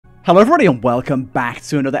Hello everybody and welcome back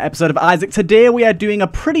to another episode of Isaac. Today we are doing a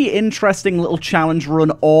pretty interesting little challenge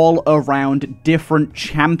run all around different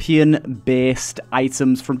champion-based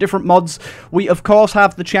items from different mods. We of course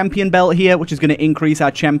have the champion belt here, which is going to increase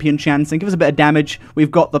our champion chance and give us a bit of damage.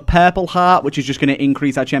 We've got the purple heart, which is just going to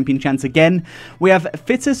increase our champion chance again. We have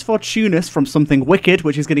Fitus Fortunus from Something Wicked,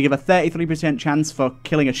 which is going to give a 33% chance for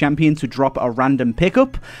killing a champion to drop a random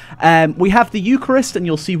pickup. We have the Eucharist, and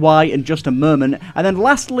you'll see why in just a moment. And then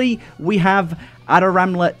lastly, we have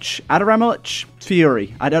Adramlich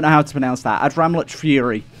Fury. I don't know how to pronounce that. Adramlich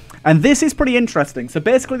Fury. And this is pretty interesting. So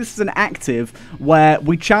basically this is an active where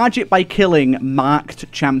we charge it by killing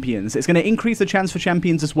marked champions. It's going to increase the chance for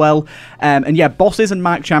champions as well. And yeah, bosses and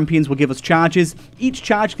marked champions will give us charges. Each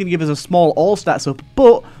charge can give us a small all stats up,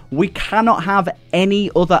 but we cannot have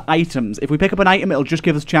any other items. If we pick up an item, it'll just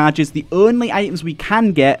give us charges. The only items we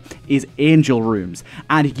can get is angel rooms.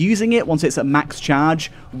 And using it, once it's at max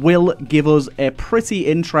charge, will give us a pretty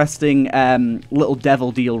interesting little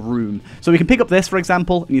devil deal room. So we can pick up this, for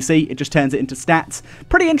example, and you see, it just turns it into stats.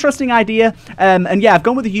 Pretty interesting idea. And yeah, I've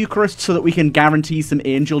gone with the Eucharist so that we can guarantee some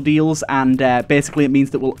angel deals. And basically it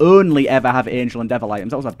means that we'll only ever have angel and devil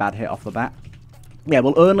items. That was a bad hit off the bat. Yeah,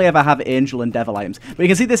 we'll only ever have angel and devil items. But you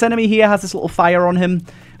can see this enemy here has this little fire on him.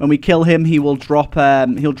 When we kill him, he will drop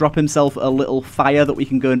himself a little fire that we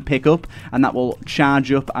can go and pick up, and that will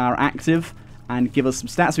charge up our active and give us some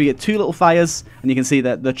stats. So we get two little fires, and you can see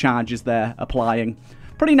that the charge is there applying.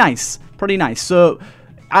 Pretty nice, pretty nice. So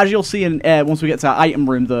as you'll see in once we get to our item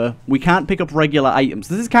room, though, we can't pick up regular items.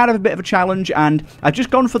 This is kind of a bit of a challenge, and I've just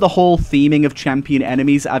gone for the whole theming of champion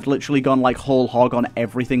enemies. I've literally gone like whole hog on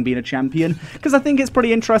everything being a champion, because I think it's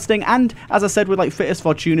pretty interesting. And as I said, with like Fitus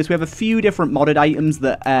Fortunus, we have a few different modded items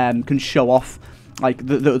that can show off, like,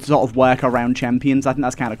 that sort of work around champions. I think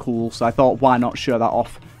that's kind of cool, so I thought, why not show that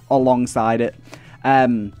off alongside it?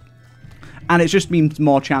 And it just means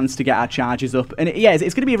more chance to get our charges up. And yeah,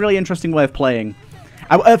 it's going to be a really interesting way of playing.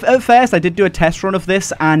 At first, I did do a test run of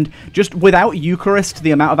this, and just without Eucharist,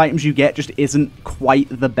 the amount of items you get just isn't quite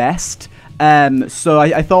the best. So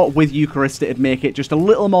I thought with Eucharist, it'd make it just a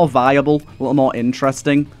little more viable, a little more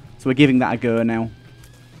interesting. So we're giving that a go now.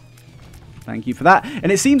 Thank you for that.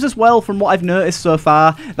 And it seems as well, from what I've noticed so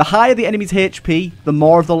far, the higher the enemy's HP, the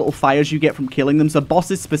more of the little fires you get from killing them. So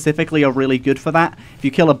bosses specifically are really good for that. If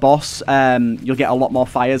you kill a boss, you'll get a lot more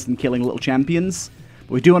fires than killing little champions.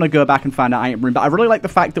 We do want to go back and find our item room, but I really like the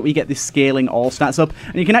fact that we get this scaling all stats up.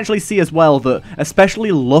 And you can actually see as well that,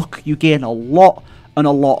 especially luck, you gain a lot and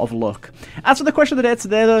a lot of luck. As for the question of the day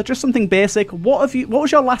today, though, just something basic. What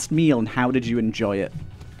was your last meal and how did you enjoy it?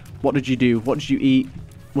 What did you do? What did you eat?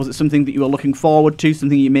 Was it something that you were looking forward to,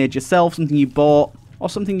 something you made yourself, something you bought, or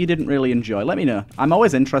something you didn't really enjoy? Let me know. I'm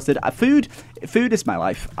always interested. Food is my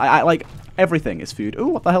life. I like, everything is food. Ooh,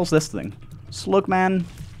 what the hell's this thing? Slugman.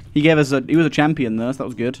 He was a champion though, so that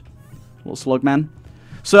was good. Little Slugman.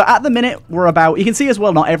 So at the minute, we're about, you can see as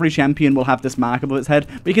well, not every champion will have this mark above its head,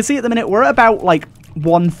 but you can see at the minute, we're at about like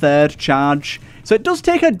 1/3 charge. So it does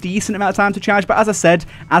take a decent amount of time to charge, but as I said,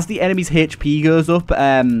 as the enemy's HP goes up,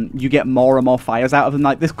 you get more and more fires out of them.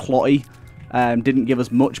 Like this Clotty didn't give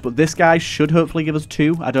us much, but this guy should hopefully give us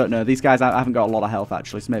 2. I don't know. These guys, I haven't got a lot of health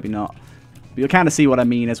actually, so maybe not. But you'll kind of see what I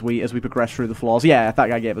mean as we progress through the floors. Yeah, that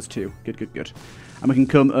guy gave us 2. Good, good, good. And we can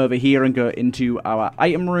come over here and go into our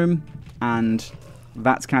item room, and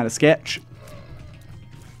that's kind of sketch.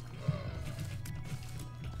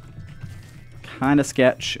 Kind of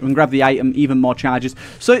sketch. We can grab the item, even more charges.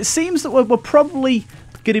 So it seems that we're probably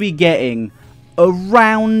going to be getting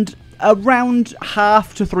around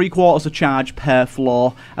half to 3/4 a charge per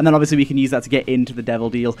floor, and then obviously we can use that to get into the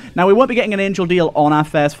devil deal. Now we won't be getting an angel deal on our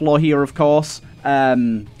first floor here, of course,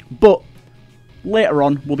 but later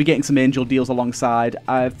on we'll be getting some angel deals alongside.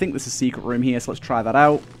 I think there's a secret room here, so let's try that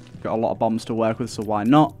out. Got a lot of bombs to work with, so why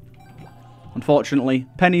not? Unfortunately,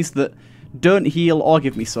 pennies that don't heal or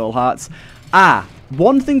give me soul hearts.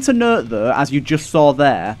 One thing to note though, as you just saw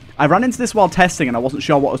there, I ran into this while testing and I wasn't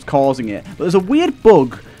sure what was causing it, but there's a weird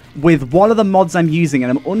bug with one of the mods I'm using,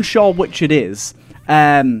 and I'm unsure which it is.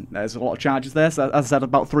 There's a lot of charges there, so as I said,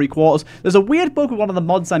 about 3/4. There's a weird bug with one of the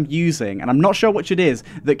mods I'm using, and I'm not sure which it is,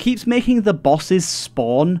 that keeps making the bosses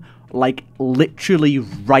spawn, like, literally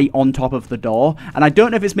right on top of the door. And I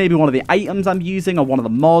don't know if it's maybe one of the items I'm using, or one of the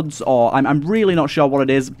mods, or I'm really not sure what it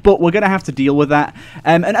is, but we're going to have to deal with that.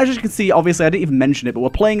 And as you can see, obviously, I didn't even mention it, but we're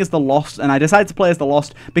playing as the Lost, and I decided to play as the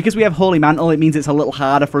Lost because we have Holy Mantle. It means it's a little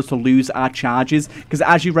harder for us to lose our charges, because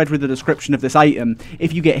as you read with the description of this item,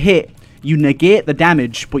 if you get hit, you negate the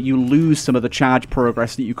damage, but you lose some of the charge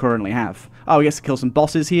progress that you currently have. Oh, we get to kill some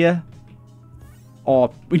bosses here.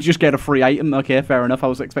 Or we just get a free item. Okay, fair enough. I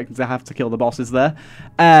was expecting to have to kill the bosses there.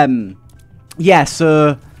 Yeah,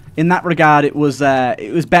 so in that regard, it was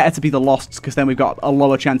better to be the Losts, because then we've got a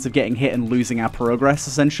lower chance of getting hit and losing our progress,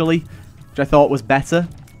 essentially, which I thought was better.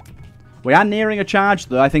 We are nearing a charge,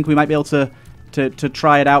 though. I think we might be able to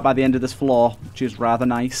try it out by the end of this floor, which is rather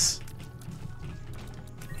nice.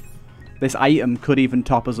 This item could even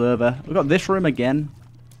top us over. We've got this room again.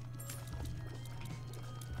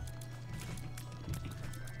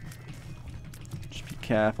 Just be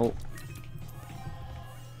careful.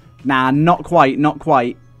 Nah, not quite, not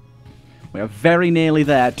quite. We are very nearly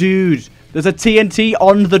there. Dude, there's a TNT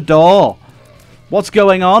on the door. What's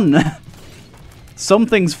going on?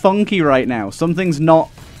 Something's funky right now. Something's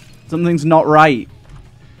not right.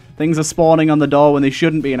 Things are spawning on the door when they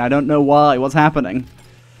shouldn't be, and I don't know why. What's happening?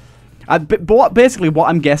 But basically what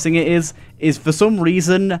I'm guessing it is for some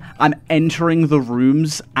reason I'm entering the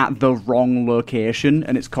rooms at the wrong location,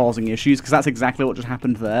 and it's causing issues, because that's exactly what just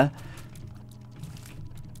happened there.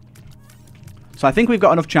 So I think we've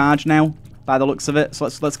got enough charge now, by the looks of it. So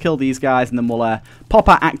let's kill these guys, and then we'll pop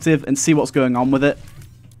our active and see what's going on with it.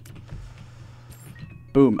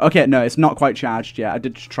 Boom. Okay, no, it's not quite charged yet. I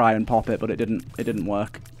did try and pop it, but it didn't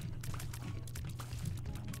work.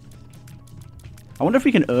 I wonder if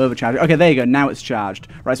we can overcharge it. Okay, there you go. Now it's charged.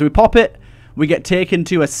 Right, so we pop it. We get taken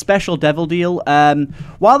to a special devil deal.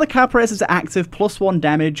 While the car presses are active, +1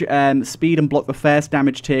 damage, speed and block the first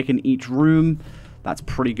damage taken each room. That's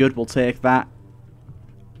pretty good. We'll take that.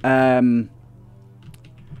 And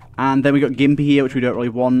then we got Gimpy here, which we don't really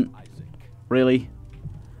want. Really.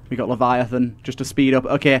 We got Leviathan, just to speed up.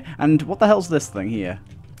 Okay, and what the hell's this thing here?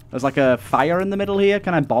 There's like a fire in the middle here.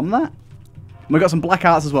 Can I bomb that? And we got some black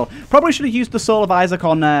arts as well. Probably should have used the Soul of Isaac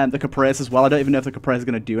on the Caprice as well. I don't even know if the Caprice is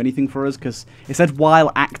going to do anything for us, because it said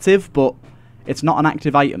while active, but it's not an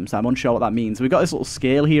active item, so I'm unsure what that means. We've got this little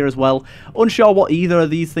scale here as well. Unsure what either of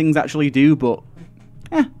these things actually do, but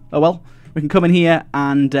oh well. We can come in here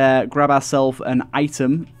and grab ourselves an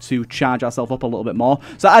item to charge ourselves up a little bit more.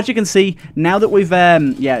 So as you can see, now that we've...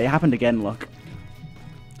 yeah, it happened again, look.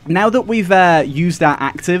 Now that we've used our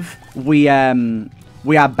active, we are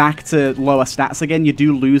back to lower stats again. You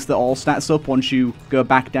do lose the all stats up once you go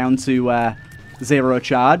back down to 0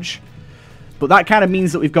 charge. But that kind of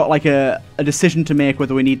means that we've got like a decision to make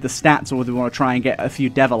whether we need the stats or whether we want to try and get a few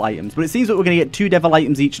devil items. But it seems that we're going to get 2 devil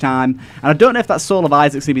items each time. And I don't know if that Soul of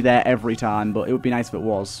Isaac's going to be there every time, but it would be nice if it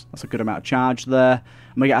was. That's a good amount of charge there.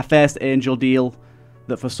 And we get our first angel deal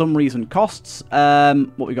that for some reason costs.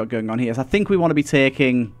 What we got going on here is I think we want to be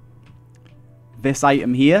taking this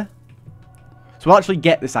item here. So we'll actually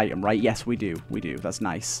get this item, right? Yes, we do. We do. That's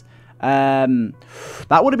nice. That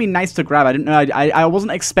would have been nice to grab. I didn't know. I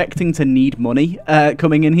wasn't expecting to need money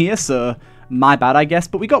coming in here, so my bad, I guess.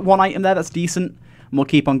 But we got 1 item there that's decent, and we'll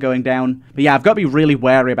keep on going down. But yeah, I've got to be really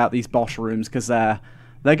wary about these boss rooms, because they're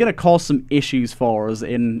going to cause some issues for us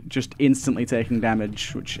in just instantly taking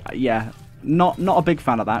damage, which, yeah, not a big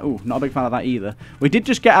fan of that. Ooh, not a big fan of that either. We did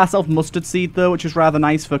just get ourselves Mustard Seed, though, which is rather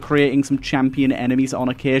nice for creating some champion enemies on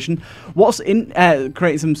occasion.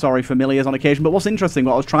 Creating some, sorry, familiars on occasion. But what's interesting,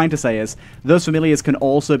 what I was trying to say is, those familiars can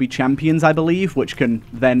also be champions, I believe, which can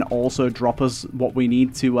then also drop us what we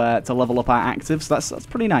need to level up our active. So that's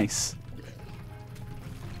pretty nice.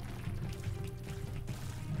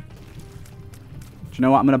 Do you know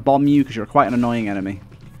what? I'm going to bomb you, because you're quite an annoying enemy.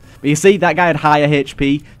 But you see, that guy had higher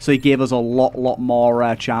HP, so he gave us a lot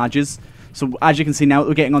more charges. So as you can see, now that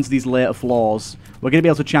we're getting onto these later floors, we're going to be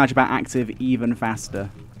able to charge about active even faster.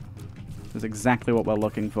 That's exactly what we're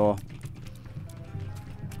looking for.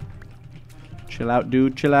 Chill out,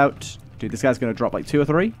 dude. Chill out. Dude, this guy's going to drop like 2 or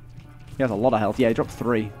 3. He has a lot of health. Yeah, he dropped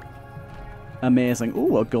 3. Amazing.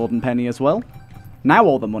 Ooh, a golden penny as well. Now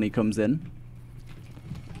all the money comes in.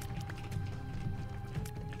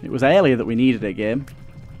 It was earlier that we needed it, game.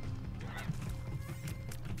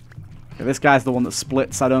 This guy's the one that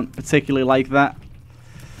splits. I don't particularly like that.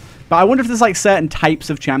 But I wonder if there's like certain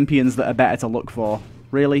types of champions that are better to look for.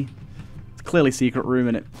 Really? It's clearly secret room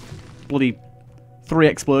and it bloody 3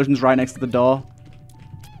 explosions right next to the door.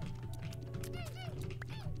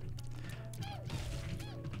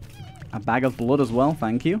 A bag of blood as well,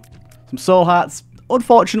 thank you. Some soul hearts.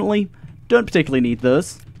 Unfortunately, don't particularly need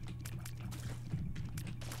those.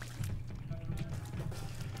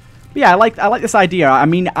 But yeah, I like this idea. I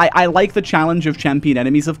mean, I like the challenge of champion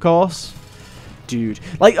enemies, of course. Dude.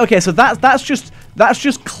 Like, okay, so that's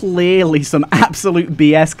just clearly some absolute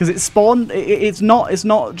BS, because it spawned... It's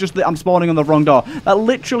not just that I'm spawning on the wrong door. That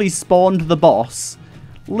literally spawned the boss.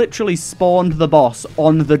 Literally spawned the boss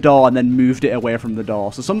on the door and then moved it away from the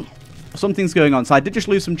door. So something's going on. So I did just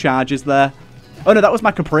lose some charges there. Oh, no, that was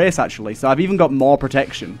my Caprice, actually. So I've even got more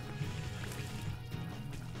protection.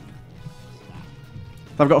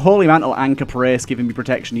 So I've got Holy Mantle and Caprice giving me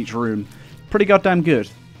protection each room. Pretty goddamn good.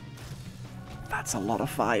 That's a lot of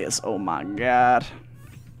fires. Oh, my God.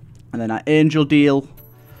 And then our Angel Deal.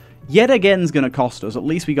 Yet again is going to cost us. At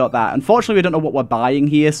least we got that. Unfortunately, we don't know what we're buying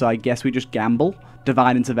here, so I guess we just gamble.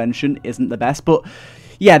 Divine Intervention isn't the best, but...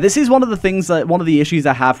 yeah, this is one of the things that one of the issues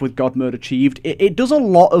I have with Godmode Achieved. It does a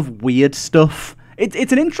lot of weird stuff.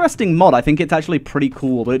 It's an interesting mod. I think it's actually pretty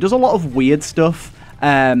cool, but it does a lot of weird stuff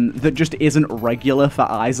that just isn't regular for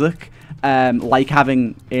Isaac. Like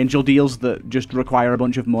having angel deals that just require a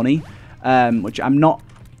bunch of money, which I'm not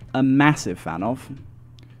a massive fan of.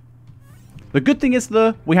 The good thing is,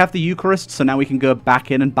 though, we have the Eucharist, so now we can go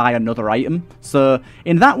back in and buy another item. So,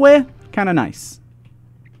 in that way, kind of nice.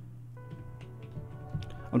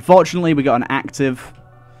 Unfortunately, we got an active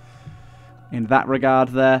in that regard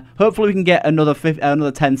there. Hopefully, we can get another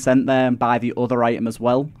 10 cent there and buy the other item as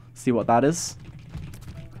well. See what that is.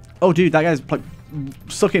 Oh, dude, that guy's like,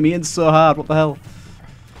 sucking me in so hard. What the hell?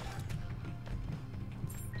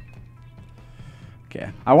 Okay,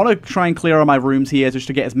 I want to try and clear all my rooms here just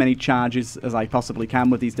to get as many charges as I possibly can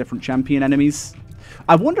with these different champion enemies.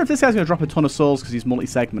 I wonder if this guy's going to drop a ton of souls because he's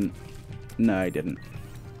multi-segment. No, he didn't.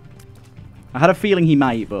 I had a feeling he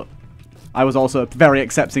might, but I was also very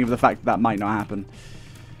accepting of the fact that that might not happen.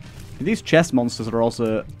 These chest monsters are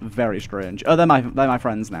also very strange. Oh, they're my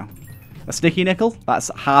friends now. A sticky nickel? That's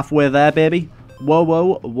halfway there, baby. Whoa,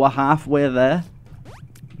 whoa, we're halfway there.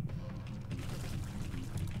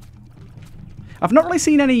 I've not really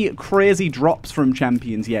seen any crazy drops from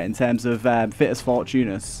champions yet in terms of Fittest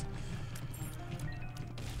Fortunus.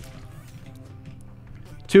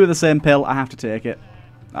 2 of the same pill, I have to take it.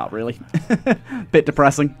 Oh, really? Bit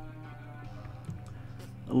depressing.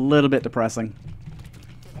 A little bit depressing.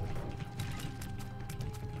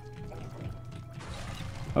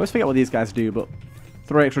 I always forget what these guys do, but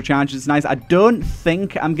 3 extra charges is nice. I don't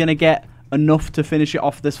think I'm going to get enough to finish it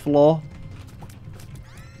off this floor.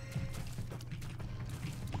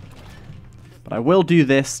 But I will do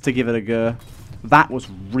this to give it a go. That was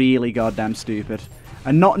really goddamn stupid.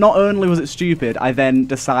 And not only was it stupid, I then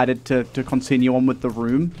decided to continue on with the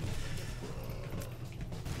room.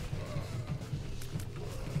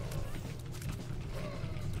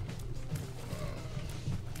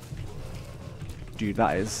 Dude,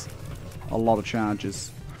 that is a lot of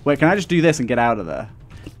charges. Wait, can I just do this and get out of there?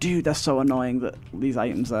 Dude, that's so annoying that these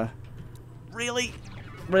items are... Really?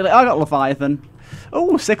 Really? I got Leviathan.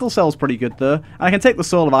 Oh, Sickle Cell's pretty good, though. And I can take the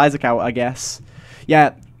Soul of Isaac out, I guess.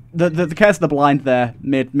 Yeah, the Curse of the Blind there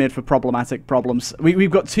made for problematic problems.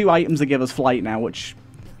 We've got 2 items that give us flight now, which...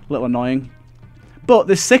 a little annoying. But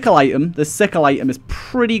this Sickle item is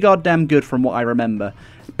pretty goddamn good from what I remember.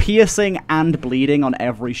 Piercing and bleeding on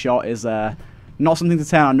every shot is... not something to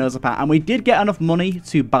turn our nose up at. And we did get enough money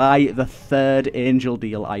to buy the 3rd Angel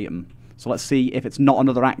Deal item. So let's see if it's not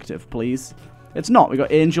another active, please. It's not. We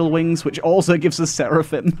got Angel Wings, which also gives us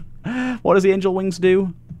Seraphim. What does the Angel Wings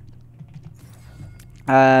do?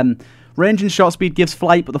 Range and shot speed gives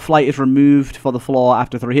flight, but the flight is removed for the floor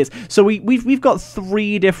after 3 hits. So we've got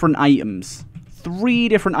 3 different items. 3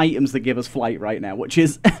 different items that give us flight right now, which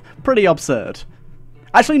is pretty absurd.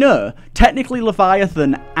 Actually, no. Technically,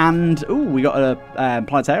 Leviathan and... ooh, we got a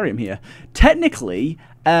Planetarium here. Technically,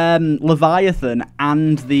 Leviathan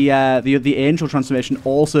and the Angel Transformation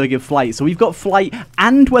also give flight. So we've got flight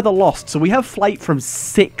and Weather Lost. So we have flight from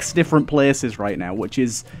 6 different places right now, which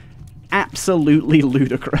is absolutely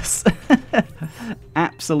ludicrous.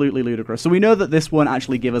 Absolutely ludicrous. So we know that this won't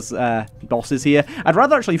actually give us bosses here. I'd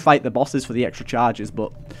rather actually fight the bosses for the extra charges,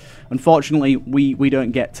 but... unfortunately, we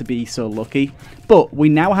don't get to be so lucky. But we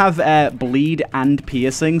now have bleed and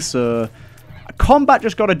piercing, so combat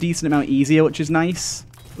just got a decent amount easier, which is nice.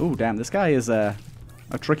 Oh, damn, this guy is a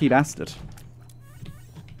tricky bastard.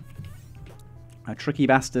 A tricky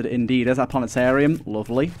bastard indeed. There's our Planetarium.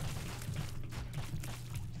 Lovely.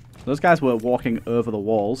 Those guys were walking over the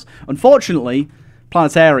walls. Unfortunately,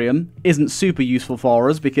 Planetarium isn't super useful for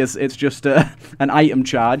us because it's just an item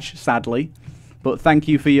charge, sadly. But thank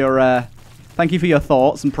you for your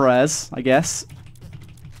thoughts and prayers, I guess.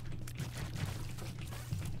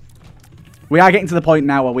 We are getting to the point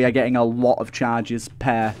now where we are getting a lot of charges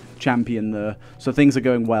per champion, though. So things are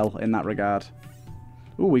going well in that regard.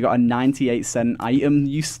 Ooh, we got a 98 cent item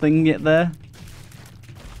use thing yet there.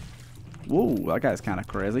 Whoa, that guy's kind of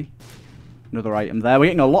crazy. Another item there. We're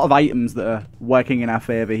getting a lot of items that are working in our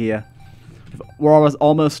favour here. We're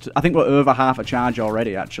almost... I think we're over half a charge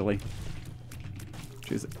already, actually.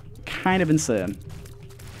 Which is kind of insane.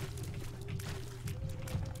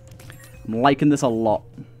 I'm liking this a lot.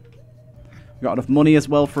 We've got enough money as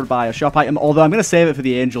well for buy a shop item, although I'm going to save it for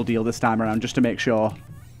the angel deal this time around, just to make sure.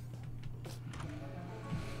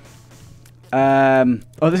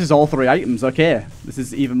 Oh, this is all 3 items. Okay. This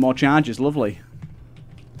is even more charges. Lovely.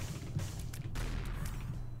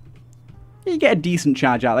 You get a decent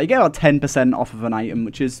charge out there. You get about 10% off of an item,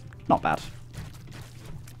 which is not bad.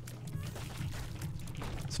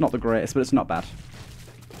 It's not the greatest, but it's not bad.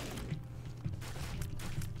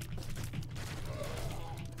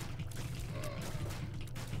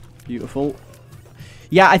 Beautiful.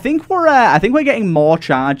 Yeah, I think we're getting more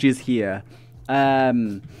charges here.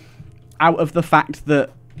 Out of the fact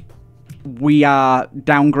that we are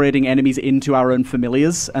downgrading enemies into our own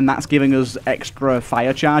familiars, and that's giving us extra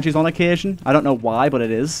fire charges on occasion. I don't know why, but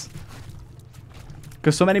it is.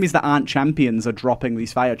 Because some enemies that aren't champions are dropping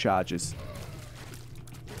these fire charges.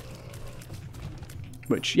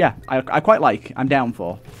 Which, yeah, I quite like. I'm down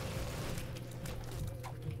for.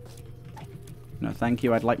 No, thank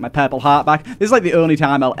you. I'd like my purple heart back. This is like the only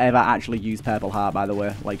time I'll ever actually use purple heart, by the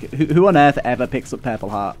way. Like, who on earth ever picks up purple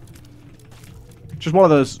heart? Just one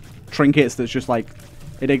of those trinkets that's just like,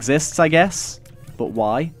 it exists, I guess. But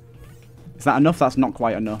why? Is that enough? That's not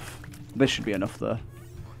quite enough. This should be enough, though.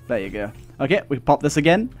 There you go. Okay, we pop this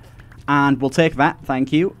again. And we'll take that.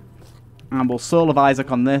 Thank you. And we'll Soul of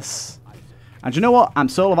Isaac on this. And you know what? I'm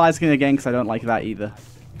Soul of Isaac again because I don't like that either.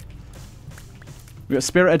 We've got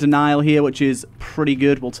Spirit of Denial here, which is pretty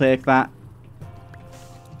good. We'll take that.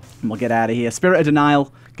 And we'll get out of here. Spirit of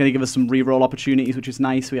Denial. Going to give us some reroll opportunities, which is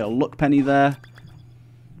nice. We got a luck penny there.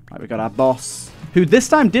 Right, we got our boss, who this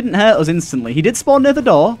time didn't hurt us instantly. He did spawn near the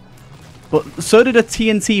door, but so did a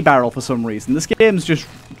TNT barrel for some reason. This game's just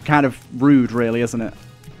kind of rude, really, isn't it?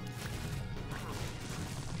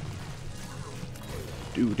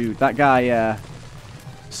 Dude, that guy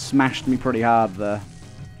smashed me pretty hard there.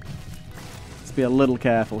 Let's be a little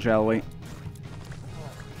careful, shall we?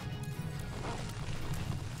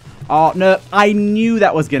 Oh, no, I knew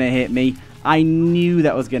that was going to hit me. I knew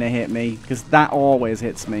that was going to hit me, because that always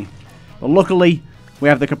hits me. But luckily, we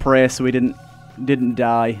have the Caprice, so we didn't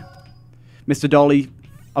die. Mr. Dolly,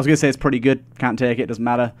 I was going to say it's pretty good. Can't take it, doesn't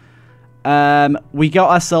matter. We got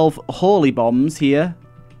ourselves Holy Bombs here,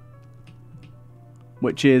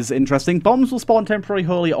 which is interesting. Bombs will spawn temporary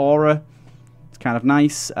Holy Aura. It's kind of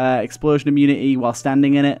nice. Explosion immunity while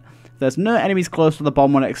standing in it. If there's no enemies close to the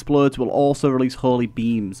bomb when it explodes, we'll also release Holy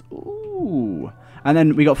Beams. Ooh. And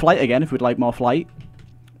then we got Flight again, if we'd like more Flight.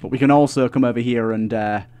 But we can also come over here and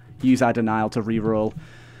use our Denial to reroll.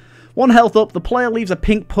 1 health up. The player leaves a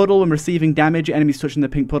pink puddle when receiving damage. Enemies touching the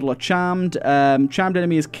pink puddle are charmed. Charmed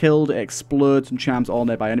enemy is killed, it explodes, and charms all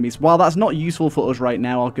nearby enemies. While that's not useful for us right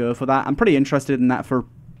now, I'll go for that. I'm pretty interested in that for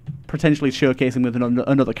potentially showcasing with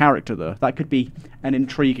another character, though. That could be an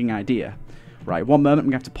intriguing idea. Right, 1 moment.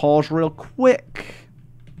 I'm going to have to pause real quick.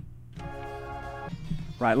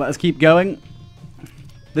 Right, let us keep going.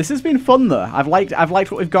 This has been fun, though. I've liked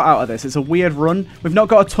what we've got out of this. It's a weird run. We've not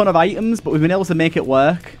got a ton of items, but we've been able to make it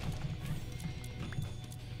work.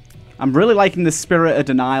 I'm really liking this Spirit of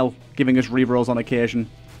Denial, giving us rerolls on occasion.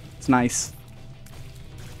 It's nice.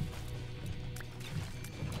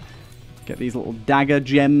 Get these little dagger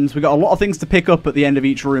gems. We've got a lot of things to pick up at the end of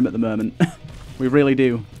each room at the moment. We really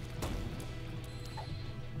do.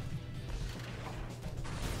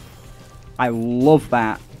 I love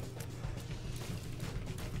that.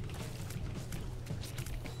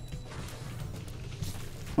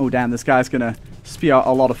 Oh, damn, this guy's going to spew out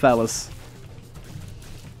a lot of fellas.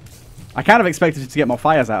 I kind of expected to get more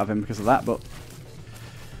fires out of him because of that, but...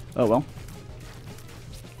 oh, well.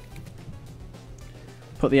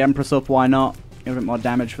 Put the Empress up, why not? Get a bit more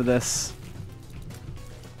damage for this.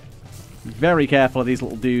 Very careful of these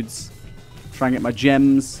little dudes. Try and get my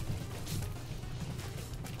gems.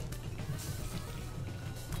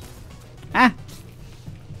 Ah!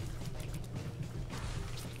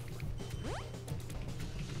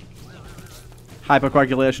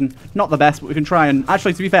 Hypercoagulation. Not the best, but we can try and...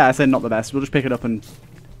 actually, to be fair, I said not the best. We'll just pick it up and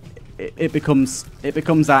it becomes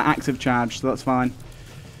our active charge, so that's fine.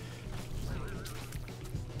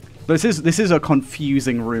 This is a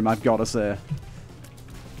confusing room, I've got to say.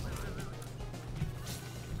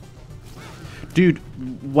 Dude,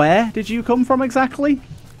 where did you come from exactly?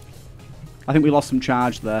 I think we lost some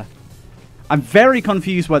charge there. I'm very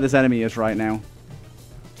confused where this enemy is right now.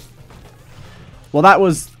 Well, that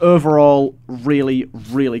was overall really,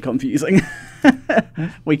 really confusing.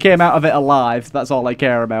 We came out of it alive. That's all I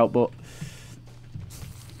care about, but...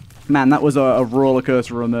 man, that was a roller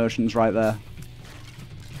coaster of emotions right there.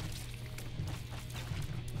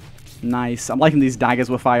 Nice. I'm liking these daggers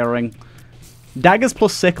we're firing. Daggers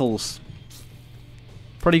plus sickles.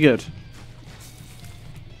 Pretty good.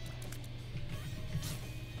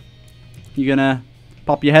 You gonna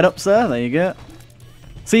pop your head up, sir? There you go.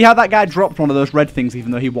 See how that guy dropped one of those red things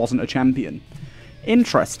even though he wasn't a champion?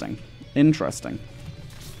 Interesting. Interesting.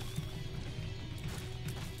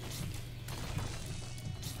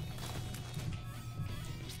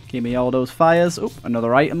 Give me all those fires. Oh,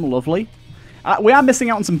 another item. Lovely. We are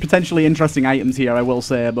missing out on some potentially interesting items here, I will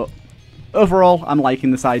say, but overall, I'm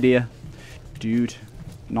liking this idea. Dude,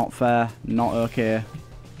 not fair. Not okay.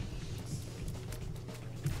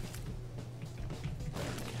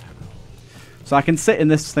 So I can sit in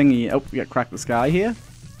this thingy. Oh, we got Crack the Sky here.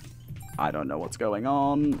 I don't know what's going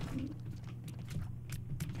on. Let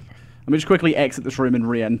me just quickly exit this room and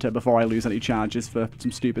re-enter before I lose any charges for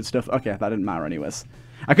some stupid stuff. Okay, that didn't matter anyways.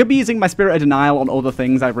 I could be using my Spirit of Denial on other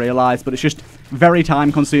things, I've realised, but it's just very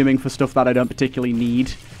time-consuming for stuff that I don't particularly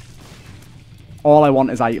need. All I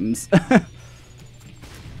want is items.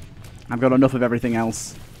 I've got enough of everything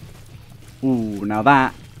else. Ooh, now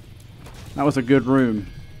that was a good room.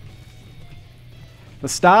 The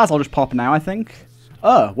stars I'll just pop now, I think.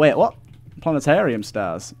 Oh, wait, what? Planetarium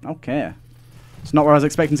stars. Okay. It's not where I was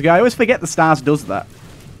expecting to go. I always forget the stars does that.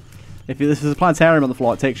 If there's a planetarium on the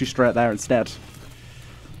floor, it takes you straight there instead.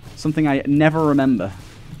 Something I never remember.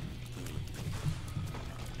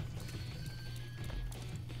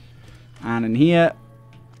 And in here...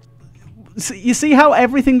 You see how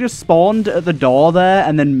everything just spawned at the door there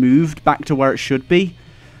and then moved back to where it should be?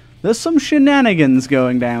 There's some shenanigans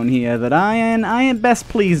going down here that I ain't best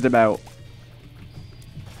pleased about.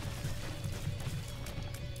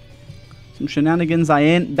 Some shenanigans I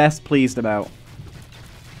ain't best pleased about.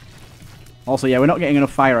 Also, yeah, we're not getting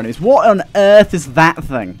enough fire enemies. What on earth is that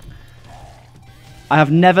thing? I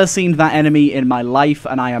have never seen that enemy in my life,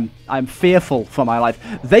 and I'm fearful for my life.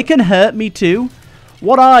 They can hurt me too.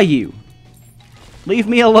 What are you? Leave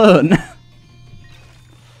me alone.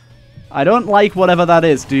 I don't like whatever that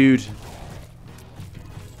is, dude.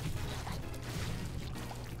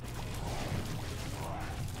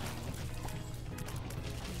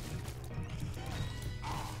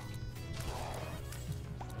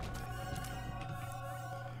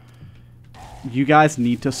 You guys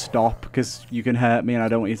need to stop, because you can hurt me and I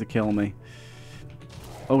don't want you to kill me.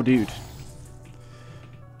 Oh, dude.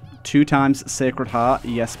 2 times Sacred Heart.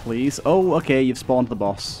 Yes, please. Oh, okay, you've spawned the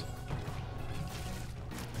boss.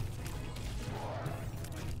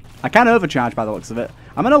 I can overcharge by the looks of it.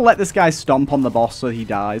 I'm going to let this guy stomp on the boss so he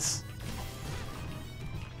dies.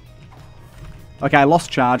 Okay, I lost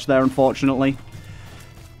charge there, unfortunately.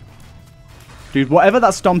 Dude, whatever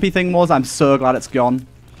that stompy thing was, I'm so glad it's gone.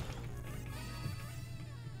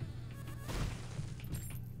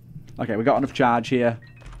 Okay, we got enough charge here.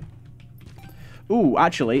 Ooh,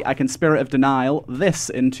 actually, I can Spirit of Denial this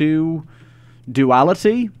into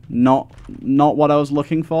duality. Not what I was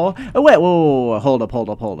looking for. Oh, wait, whoa, hold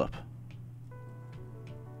up.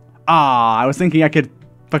 Ah, I was thinking I could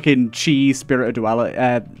fucking cheese Spirit of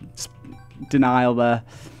Duality, Denial there.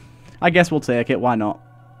 I guess we'll take it, why not?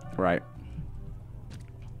 Right.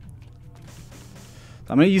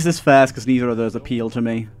 I'm going to use this first because neither of those appeal to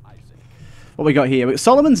me. What we got here?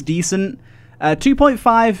 Solomon's decent.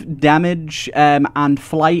 2.5 damage and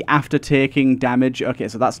flight after taking damage. Okay,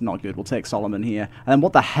 so that's not good. We'll take Solomon here. And then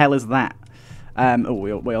what the hell is that? Oh,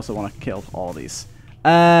 we also want to kill all of these.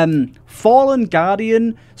 Fallen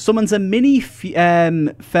Guardian summons a mini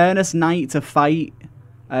Furnace Knight to fight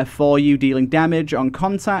for you, dealing damage on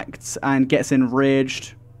contacts and gets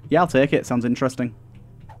enraged. Yeah, I'll take it. Sounds interesting.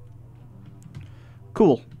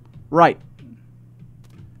 Cool. Right.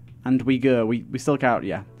 And we go. We still count,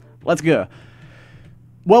 yeah. Let's go.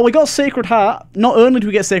 Well, we got Sacred Heart. Not only do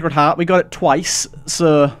we get Sacred Heart, we got it twice,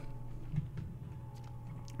 so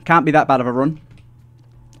can't be that bad of a run.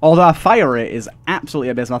 Although our fire rate is absolutely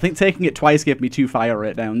abysmal. I think taking it twice gave me 2 fire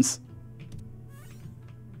rate downs.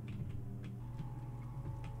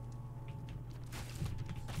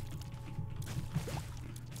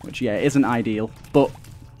 Which, yeah, isn't ideal, but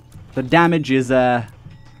the damage is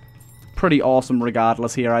pretty awesome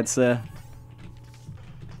regardless here, I'd say.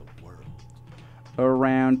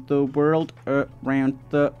 Around the world, around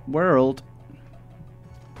the world.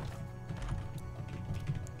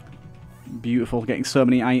 Beautiful, getting so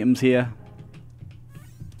many items here.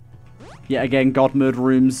 Yet again, Godmode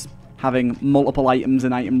rooms having multiple items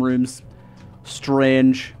in item rooms.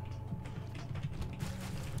 Strange.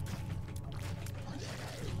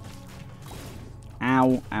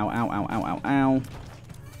 Ow, ow, ow, ow, ow, ow, ow.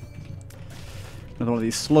 Another one of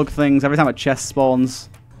these slug things. Every time a chest spawns.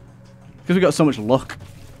 Because we got so much luck.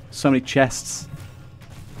 So many chests.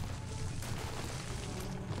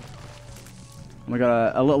 We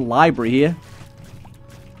got a little library here.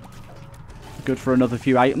 Good for another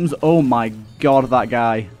few items. Oh my god, that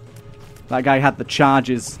guy. That guy had the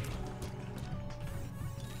charges.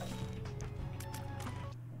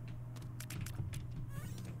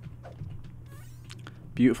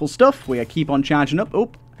 Beautiful stuff. We keep on charging up.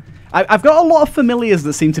 Oh, I've got a lot of familiars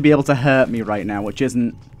that seem to be able to hurt me right now, which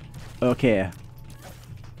isn't okay.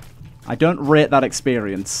 I don't rate that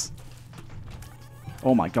experience.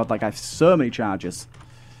 Oh my god, that guy has so many charges.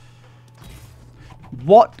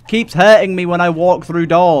 What keeps hurting me when I walk through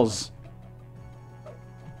doors?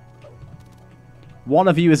 One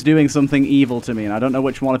of you is doing something evil to me, and I don't know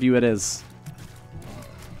which one of you it is.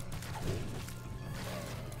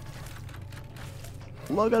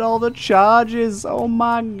 Look at all the charges. Oh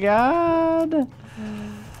my god.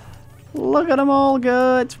 Look at them all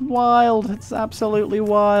go. It's wild. It's absolutely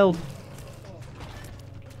wild.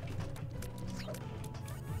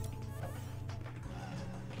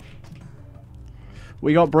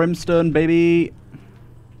 We got Brimstone, baby.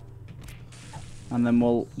 And then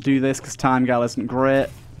we'll do this because Time Gal isn't great.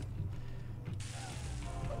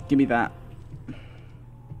 Give me that.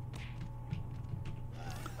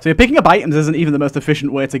 So yeah, picking up items isn't even the most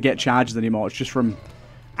efficient way to get charges anymore. It's just from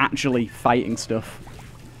actually fighting stuff.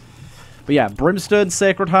 But yeah, Brimstone,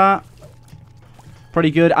 Sacred Heart. Pretty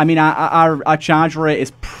good. I mean, our charge rate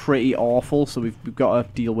is pretty awful, so we've got to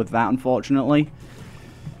deal with that, unfortunately.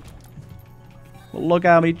 But look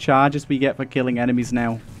how many charges we get for killing enemies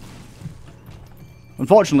now.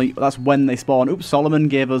 Unfortunately, that's when they spawn. Oops, Solomon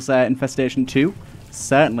gave us Infestation 2.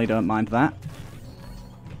 Certainly don't mind that.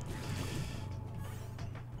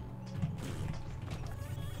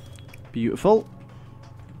 Beautiful.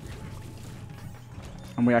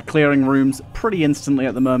 And we are clearing rooms pretty instantly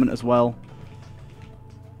at the moment as well.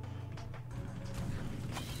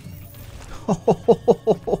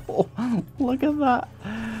 Look at that.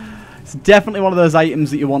 It's definitely one of those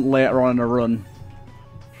items that you want later on in a run.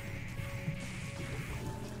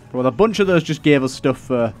 Well, a bunch of those just gave us stuff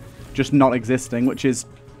for just not existing, which is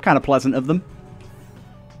kind of pleasant of them.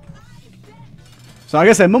 So I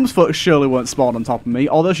guess Mum's foot surely won't spawn on top of me,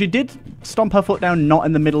 although she did stomp her foot down not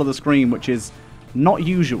in the middle of the screen, which is not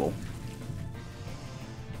usual.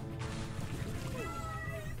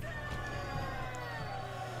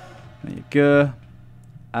 There you go.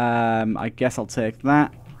 I guess I'll take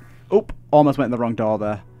that. Oop, almost went in the wrong door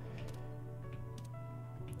there.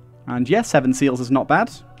 And yes, 7 seals is not bad.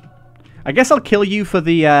 I guess I'll kill you for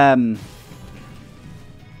the,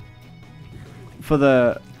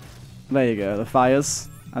 there you go, the fires.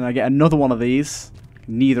 And I get another one of these.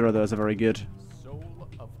 Neither of those are very good.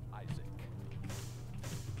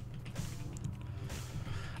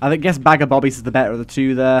 I guess Bag of Bobbies is the better of the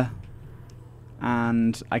two there.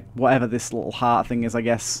 And whatever this little heart thing is, I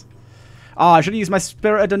guess. Oh, I should have used my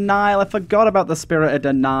Spirit of Denial. I forgot about the Spirit of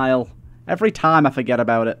Denial. Every time I forget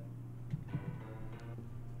about it.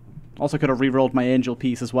 Also could have rerolled my Angel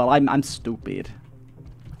piece as well. I'm stupid.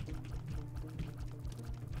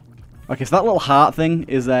 Okay, so that little heart thing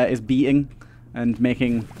is beating and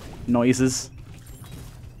making noises.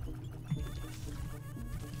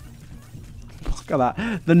 Look at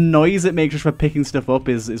that. The noise it makes just for picking stuff up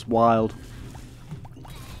is wild.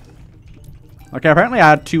 Okay, apparently I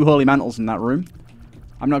had 2 Holy Mantles in that room.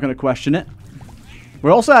 I'm not going to question it.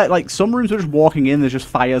 We're also at, like, some rooms we're just walking in, there's just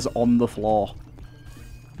fires on the floor.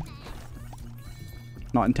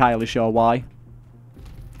 Not entirely sure why.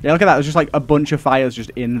 Yeah, look at that. There's just like a bunch of fires just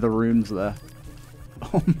in the rooms there.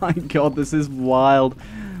 Oh my god, this is wild.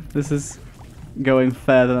 This is going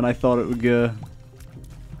further than I thought it would go.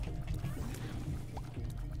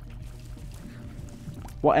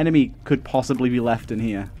 What enemy could possibly be left in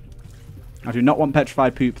here? I do not want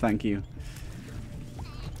petrified poop, thank you.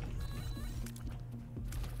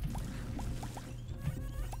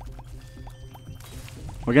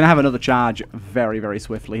 We're going to have another charge very, very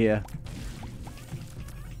swiftly here.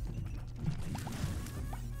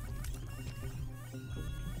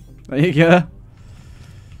 There you go.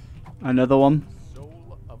 Another one.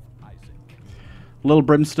 Little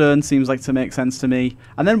Brimstone seems like to make sense to me.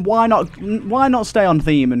 And then why not stay on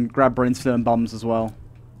theme and grab Brimstone bombs as well?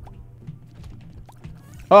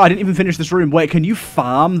 Oh, I didn't even finish this room. Wait, can you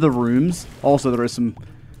farm the rooms? Also, there is some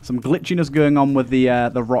glitchiness going on with the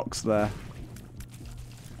rocks there.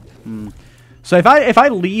 So if I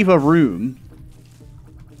leave a room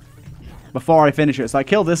before I finish it, so I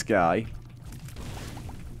kill this guy,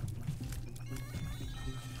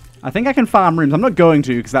 I think I can farm rooms. I'm not going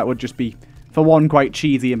to because that would just be, for one, quite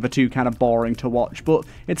cheesy and for two, kind of boring to watch. But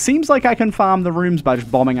it seems like I can farm the rooms by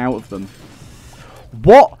just bombing out of them.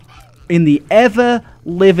 What in the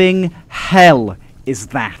ever-living hell is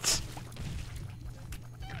that?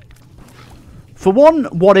 For one,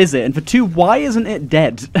 what is it? And for two, why isn't it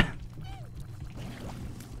dead?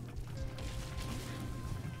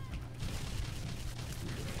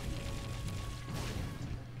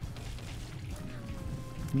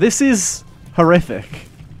 This is horrific.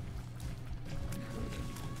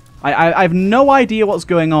 I have no idea what's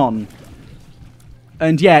going on.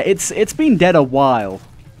 And yeah, it's been dead a while.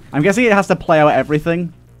 I'm guessing it has to play out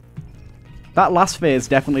everything. That last phase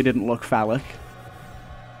definitely didn't look phallic.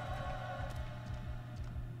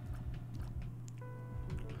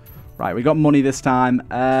 Right, we got money this time.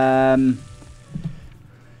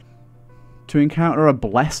 To encounter a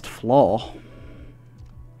blessed floor.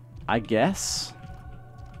 I guess.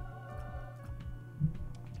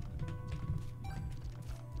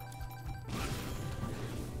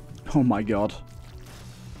 Oh my god.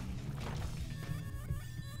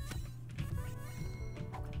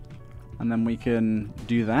 And then we can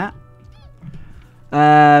do that.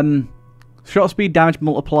 Short speed, damage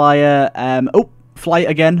multiplier. Oh, flight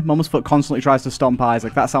again. Mum's foot constantly tries to stomp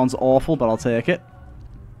Isaac. That sounds awful, but I'll take it.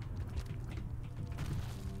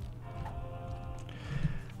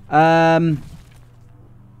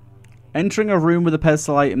 Entering a room with a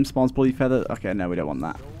pedestal item spawns bloody feather. Okay, no, we don't want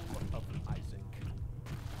that.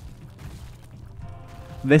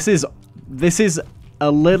 This is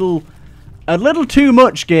a little too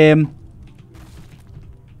much, game.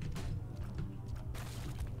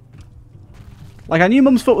 Like, I knew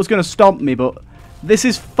Mum's foot was going to stomp me, but this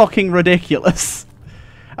is fucking ridiculous.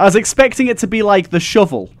 I was expecting it to be like the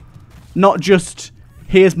shovel, not just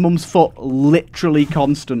here's Mum's foot literally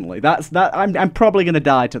constantly. I'm probably going to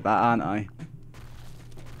die to that, aren't I?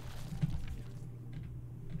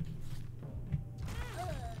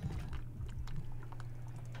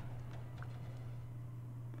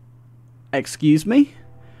 Excuse me?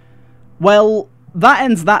 Well, that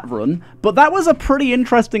ends that run, but that was a pretty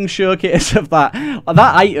interesting showcase of that.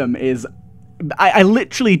 That item is... I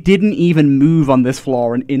literally didn't even move on this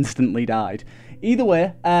floor and instantly died. Either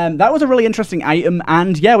way, that was a really interesting item,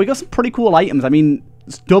 and yeah, we got some pretty cool items. I mean,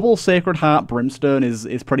 double Sacred Heart Brimstone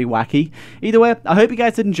is pretty wacky. Either way, I hope you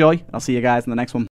guys did enjoy. I'll see you guys in the next one.